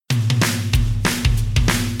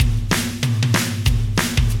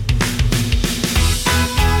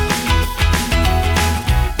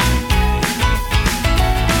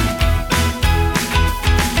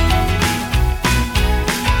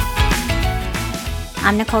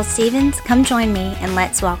I'm Nicole Stevens. Come join me and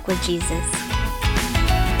let's walk with Jesus.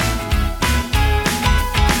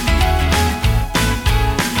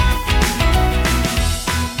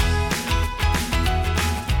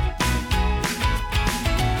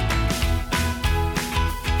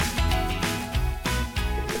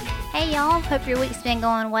 Hey y'all, hope your week's been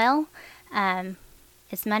going well.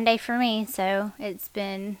 It's Monday for me, so it's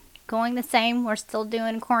been going the same. We're still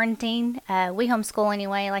doing quarantine. We homeschool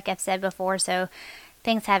anyway, like I've said before, so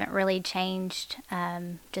things haven't really changed.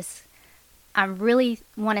 I really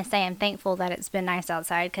want to say I'm thankful that it's been nice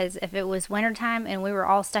outside, because if it was wintertime and we were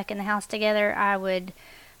all stuck in the house together, I would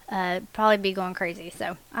probably be going crazy.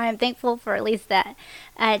 So I am thankful for at least that.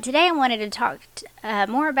 Today I wanted to talk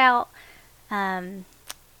more about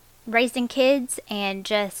raising kids and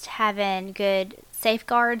just having good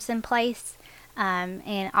safeguards in place.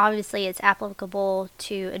 And obviously it's applicable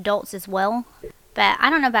to adults as well. But I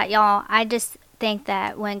don't know about y'all, I just think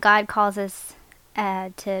that when God calls us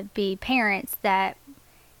to be parents, that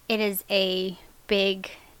it is a big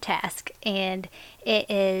task and it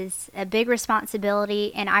is a big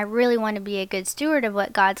responsibility, and I really want to be a good steward of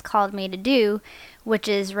what God's called me to do, which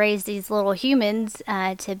is raise these little humans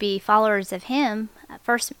to be followers of Him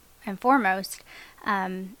first and foremost.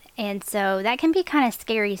 And so that can be kind of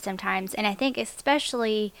scary sometimes, and I think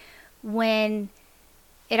especially when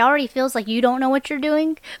it already feels like you don't know what you're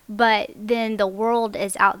doing, but then the world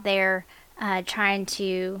is out there trying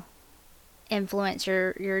to influence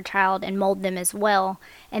your child and mold them as well.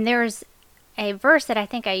 And there's a verse that I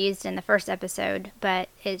think I used in the first episode, but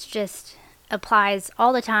it just applies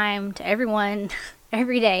all the time to everyone,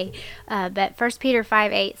 every day. But 1 Peter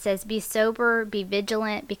 5:8 says, "Be sober, be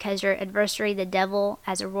vigilant, because your adversary the devil,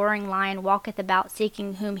 as a roaring lion, walketh about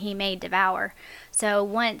seeking whom he may devour." So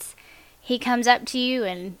once he comes up to you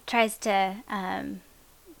and tries to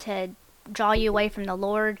draw you away from the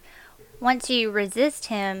Lord, once you resist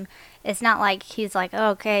him, it's not like he's like,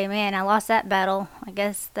 oh, okay, man, I lost that battle, I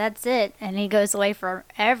guess that's it, and he goes away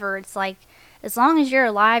forever. It's like, as long as you're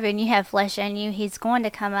alive and you have flesh in you, he's going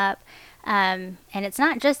to come up. And it's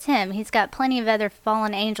not just him. He's got plenty of other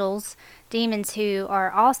fallen angels, demons, who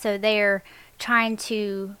are also there trying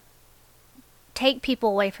to take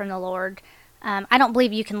people away from the Lord. I don't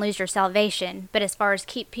believe you can lose your salvation, but as far as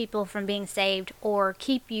keep people from being saved or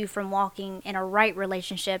keep you from walking in a right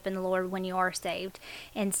relationship in the Lord when you are saved.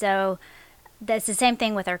 And so that's the same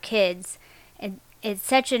thing with our kids. And it's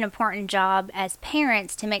such an important job as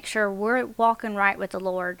parents to make sure we're walking right with the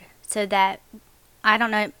Lord, so that, I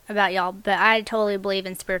don't know about y'all, but I totally believe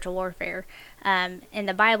in spiritual warfare. In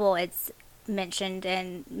the Bible, it's mentioned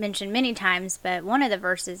many times, but one of the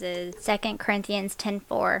verses is 2 Corinthians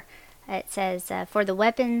 10:4. It says, for the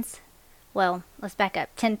weapons, well, let's back up,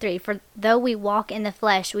 10:3. For though we walk in the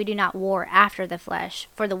flesh, we do not war after the flesh.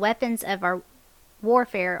 For the weapons of our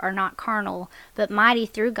warfare are not carnal, but mighty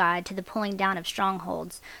through God to the pulling down of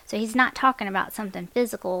strongholds. So he's not talking about something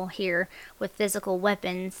physical here with physical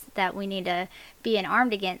weapons that we need to be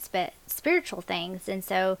armed against, but spiritual things. And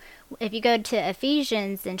so if you go to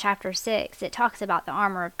Ephesians in chapter 6, it talks about the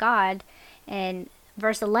armor of God. And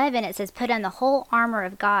verse 11, it says, put on the whole armor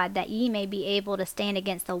of God, that ye may be able to stand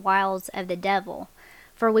against the wiles of the devil.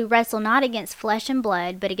 For we wrestle not against flesh and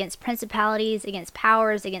blood, but against principalities, against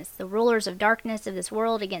powers, against the rulers of darkness of this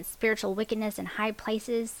world, against spiritual wickedness in high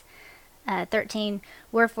places. 13,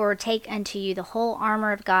 wherefore take unto you the whole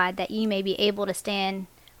armor of God, that ye may be able to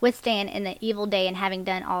withstand in the evil day, and having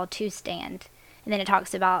done all to stand. And then it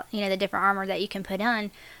talks about, the different armor that you can put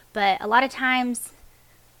on. But a lot of times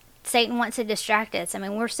Satan wants to distract us. I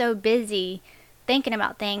mean, we're so busy thinking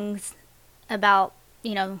about things about,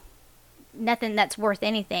 nothing that's worth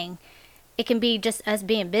anything. It can be just us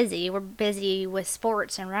being busy. We're busy with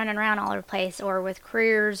sports and running around all over the place, or with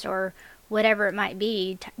careers, or whatever it might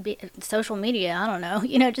be, social media, I don't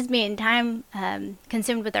know, just being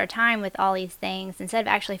consumed with our time with all these things, instead of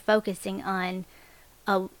actually focusing on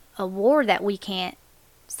a war that we can't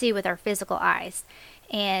see with our physical eyes.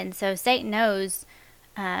 And so Satan knows.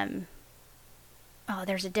 There's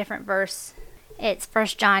a different verse. It's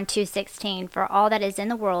 1 John 2:16. For all that is in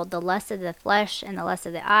the world, the lust of the flesh and the lust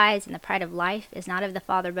of the eyes and the pride of life, is not of the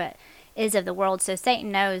Father, but is of the world. So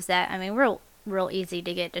Satan knows that. I mean, real easy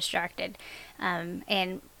to get distracted.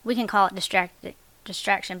 And we can call it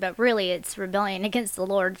distraction, but really it's rebellion against the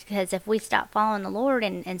Lord, because if we stop following the Lord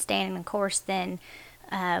and staying the course, then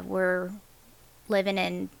we're living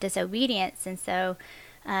in disobedience. And so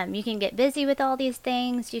you can get busy with all these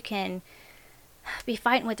things. You can be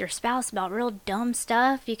fighting with your spouse about real dumb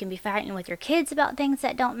stuff. You can be fighting with your kids about things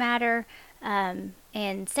that don't matter.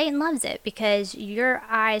 And Satan loves it because your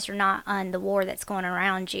eyes are not on the war that's going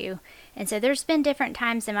around you. And so there's been different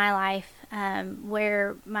times in my life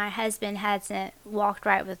where my husband hasn't walked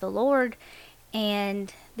right with the Lord.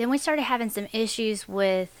 And then we started having some issues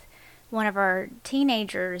with one of our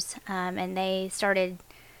teenagers, and they started,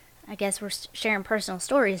 I guess we're sharing personal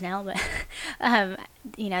stories now, but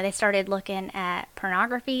they started looking at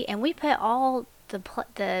pornography, and we put all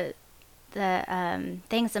the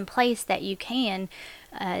things in place that you can,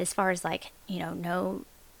 as far as like no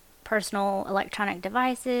personal electronic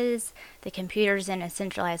devices, the computers in a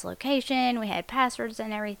centralized location. We had passwords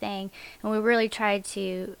and everything, and we really tried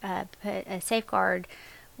to put a safeguard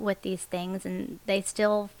with these things, and they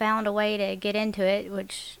still found a way to get into it,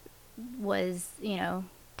 which was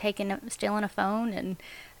stealing a phone and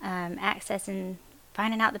accessing,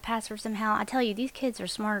 finding out the password somehow. I tell you, these kids are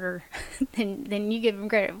smarter than you give them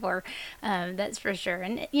credit for. That's for sure.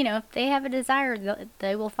 And if they have a desire,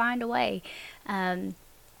 they will find a way.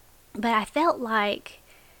 But I felt like,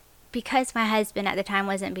 because my husband at the time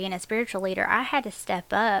wasn't being a spiritual leader, I had to step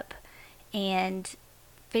up and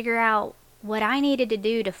figure out what I needed to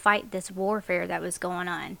do to fight this warfare that was going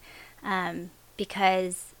on.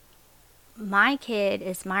 Because my kid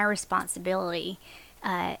is my responsibility,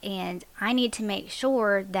 and I need to make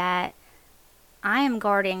sure that I am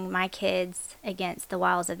guarding my kids against the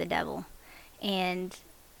wiles of the devil. And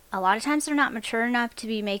a lot of times they're not mature enough to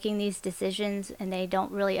be making these decisions, and they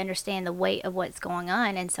don't really understand the weight of what's going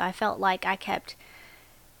on. And so I felt like I kept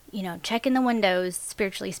checking the windows,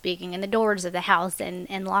 spiritually speaking, and the doors of the house,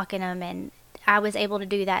 and locking them. And I was able to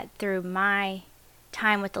do that through my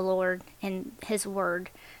time with the Lord and His Word,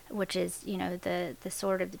 which is, the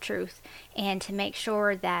sword of the truth, and to make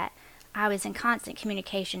sure that I was in constant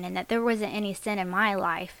communication, and that there wasn't any sin in my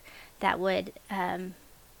life that would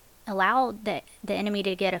allow the enemy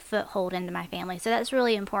to get a foothold into my family. So that's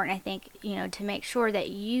really important, I think, to make sure that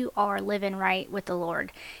you are living right with the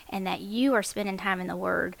Lord, and that you are spending time in the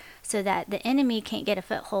Word, so that the enemy can't get a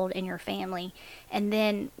foothold in your family. And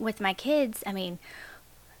then with my kids,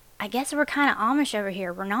 I guess we're kind of Amish over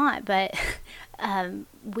here. We're not, but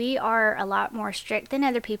we are a lot more strict than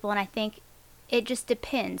other people, and I think it just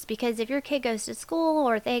depends, because if your kid goes to school,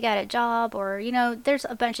 or if they got a job, or there's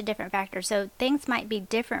a bunch of different factors, so things might be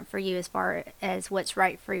different for you as far as what's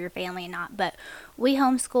right for your family and not. But we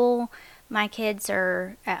homeschool. My kids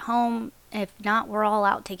are at home. If not, we're all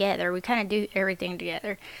out together. We kind of do everything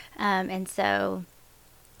together, and so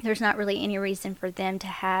there's not really any reason for them to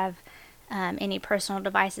have any personal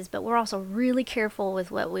devices. But we're also really careful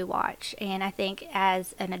with what we watch, and I think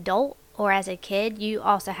as an adult or as a kid, you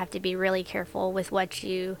also have to be really careful with what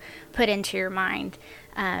you put into your mind.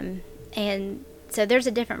 And so there's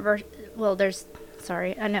a different verse. Well,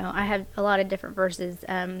 I know I have a lot of different verses,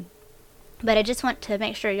 but I just want to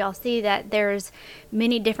make sure y'all see that there's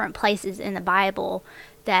many different places in the Bible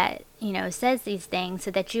that says these things,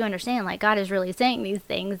 so that you understand, like, God is really saying these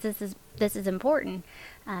things. This is important.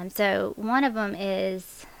 So one of them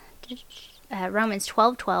is Romans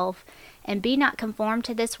 12:12. And be not conformed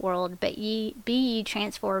to this world, but be ye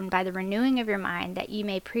transformed by the renewing of your mind, that ye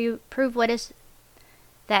may prove what is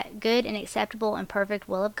that good and acceptable and perfect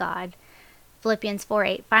will of God. Philippians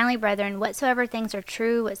 4:8. Finally, brethren, whatsoever things are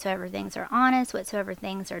true, whatsoever things are honest, whatsoever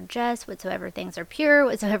things are just, whatsoever things are pure,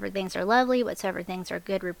 whatsoever things are lovely, whatsoever things are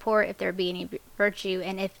good report, if there be any virtue,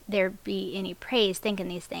 and if there be any praise, think in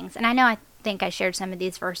these things. And I think I shared some of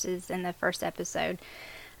these verses in the first episode.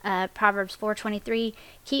 Proverbs 4:23,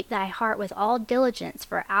 keep thy heart with all diligence,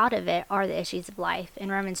 for out of it are the issues of life.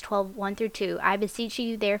 In Romans 12:1-2, I beseech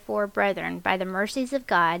you therefore, brethren, by the mercies of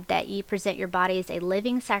God, that ye present your bodies a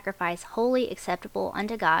living sacrifice, wholly acceptable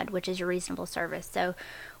unto God, which is your reasonable service. So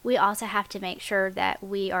we also have to make sure that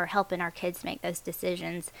we are helping our kids make those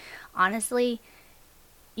decisions. Honestly,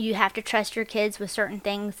 you have to trust your kids with certain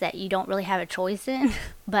things that you don't really have a choice in,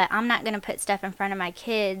 but I'm not going to put stuff in front of my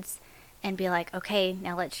kids and be like, okay,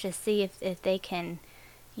 now let's just see if they can,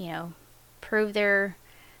 prove their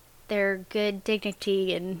good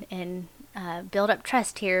dignity and build up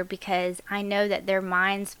trust here, because I know that their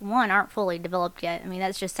minds, one, aren't fully developed yet.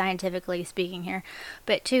 That's just scientifically speaking here.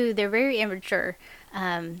 But two, they're very immature.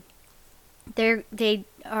 They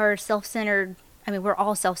are self-centered. We're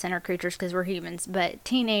all self-centered creatures because we're humans, but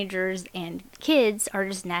teenagers and kids are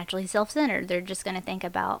just naturally self-centered. They're just going to think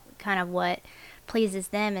about kind of what pleases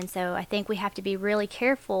them. And so I think we have to be really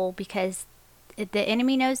careful, because the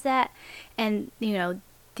enemy knows that, and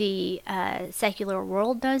the secular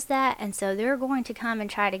world knows that, and so they're going to come and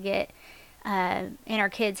try to get in our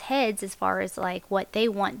kids' heads as far as like what they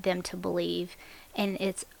want them to believe, and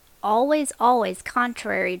it's always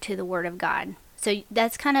contrary to the Word of God. So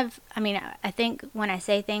that's kind of, I mean, I think when I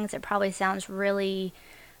say things, it probably sounds really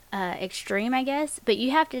extreme, I guess. But you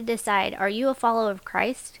have to decide, are you a follower of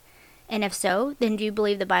Christ? And if so, then do you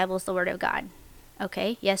believe the Bible is the Word of God?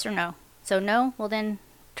 Okay, yes or no? So no, well then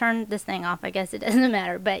turn this thing off. I guess it doesn't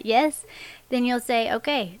matter. But yes, then you'll say,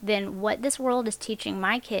 okay, then what this world is teaching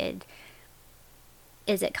my kid,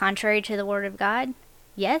 is it contrary to the Word of God?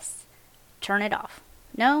 Yes, turn it off.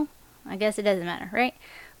 No, I guess it doesn't matter, right?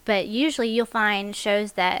 But usually you'll find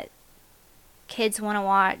shows that kids want to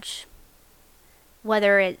watch,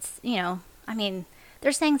 whether it's, I mean,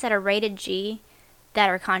 there's things that are rated G that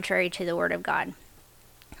are contrary to the Word of God.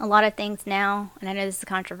 A lot of things now, and I know this is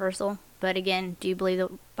controversial, but again, do you believe the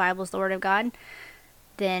Bible's the Word of God?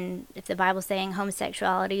 Then if the Bible's saying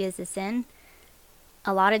homosexuality is a sin,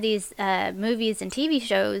 a lot of these movies and TV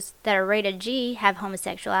shows that are rated G have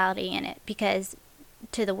homosexuality in it, because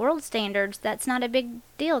to the world standards, that's not a big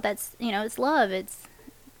deal. That's, it's love. It's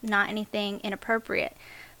not anything inappropriate.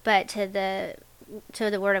 But to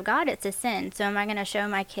the Word of God, it's a sin. So am I going to show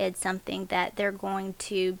my kids something that they're going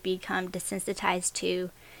to become desensitized to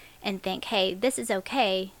and think, hey, this is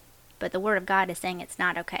okay, but the Word of God is saying it's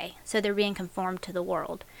not okay. So they're being conformed to the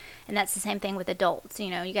world. And that's the same thing with adults.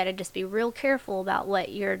 You got to just be real careful about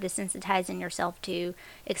what you're desensitizing yourself to,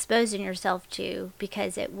 exposing yourself to,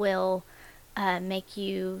 because it will make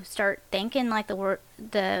you start thinking like the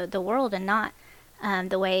world and not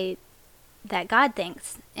the way that God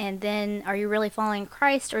thinks. And then, are you really following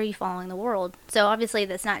Christ, or are you following the world? So obviously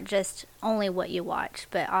that's not just only what you watch,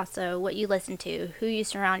 but also what you listen to, who you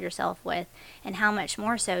surround yourself with, and how much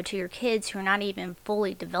more so to your kids who are not even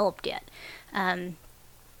fully developed yet.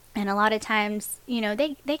 And a lot of times,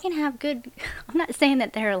 they can have good, I'm not saying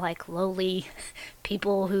that they're like lowly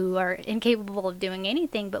people who are incapable of doing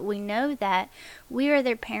anything, but we know that we are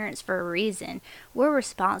their parents for a reason. We're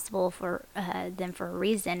responsible for them for a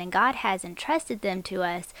reason, and God has entrusted them to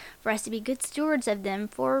us for us to be good stewards of them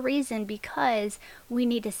for a reason, because we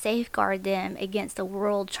need to safeguard them against the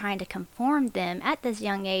world trying to conform them at this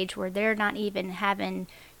young age, where they're not even having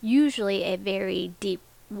usually a very deep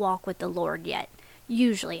walk with the Lord yet.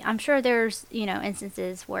 Usually. I'm sure there's,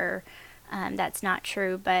 instances where that's not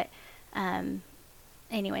true, but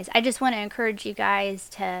anyways, I just want to encourage you guys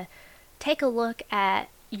to take a look at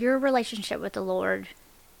your relationship with the Lord.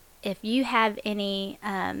 If you have any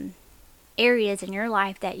areas in your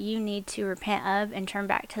life that you need to repent of and turn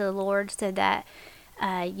back to the Lord, so that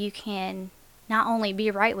you can not only be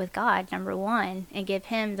right with God, number one, and give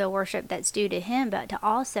Him the worship that's due to Him, but to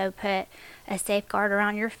also put a safeguard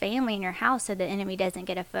around your family and your house so the enemy doesn't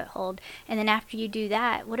get a foothold. And then after you do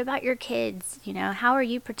that, what about your kids? How are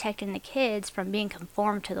you protecting the kids from being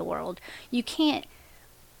conformed to the world? You can't,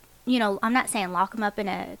 I'm not saying lock them up in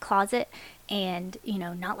a closet and,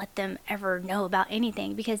 not let them ever know about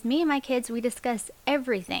anything, because me and my kids, we discuss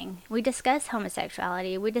everything. We discuss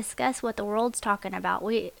homosexuality. We discuss what the world's talking about.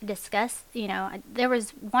 We discuss, there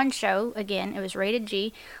was one show, again, it was rated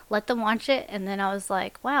G, let them watch it, and then I was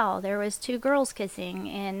like, wow, there was two girls kissing,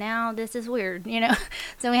 and now this is weird,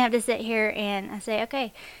 So we have to sit here and I say,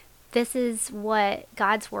 okay, this is what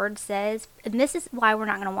God's Word says, and this is why we're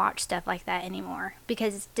not going to watch stuff like that anymore,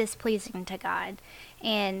 because it's displeasing to God.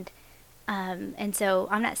 And so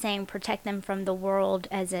I'm not saying protect them from the world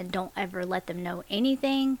as in don't ever let them know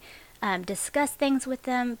anything. Discuss things with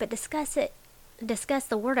them, but discuss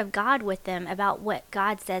the Word of God with them about what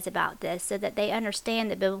God says about this, so that they understand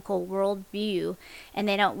the biblical worldview, and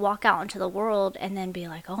they don't walk out into the world and then be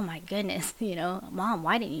like, oh my goodness, Mom,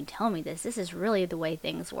 why didn't you tell me this? This is really the way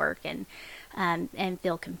things work, and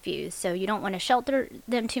feel confused. So you don't want to shelter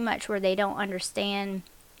them too much where they don't understand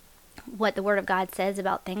what the Word of God says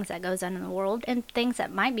about things that goes on in the world and things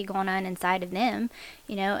that might be going on inside of them,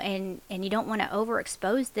 and you don't want to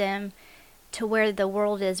overexpose them to where the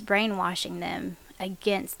world is brainwashing them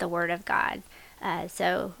against the Word of God.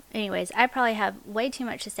 So anyways, I probably have way too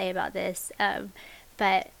much to say about this,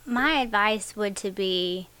 but my advice would to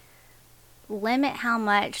be limit how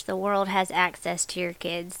much the world has access to your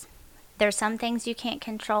kids. There's some things you can't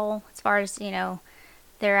control as far as,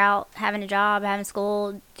 they're out having a job, having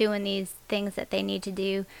school, doing these things that they need to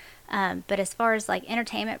do. But as far as like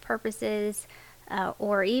entertainment purposes,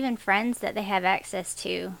 or even friends that they have access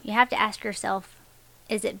to, you have to ask yourself,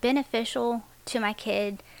 is it beneficial to my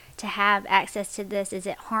kid to have access to this? Is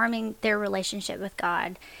it harming their relationship with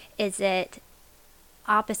God? Is it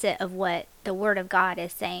opposite of what the Word of God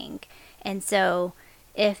is saying? And so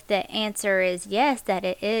if the answer is yes, that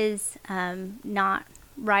it is not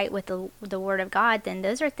right with the Word of God, then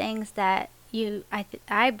those are things that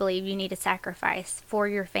I believe you need to sacrifice for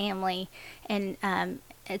your family, and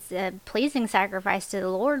it's a pleasing sacrifice to the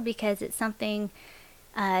Lord, because it's something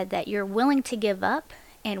that you're willing to give up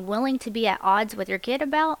and willing to be at odds with your kid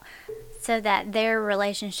about, so that their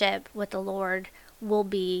relationship with the Lord will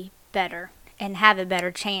be better and have a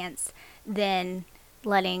better chance than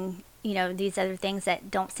letting, these other things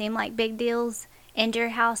that don't seem like big deals into your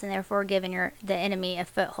house, and therefore giving the enemy a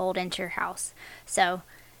foothold into your house. So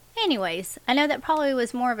anyways, I know that probably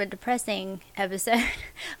was more of a depressing episode,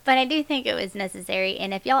 but I do think it was necessary.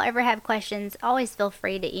 And if y'all ever have questions, always feel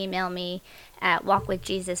free to email me at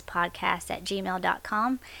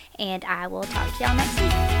walkwithjesuspodcast@gmail.com, and I will talk to y'all next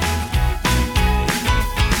week.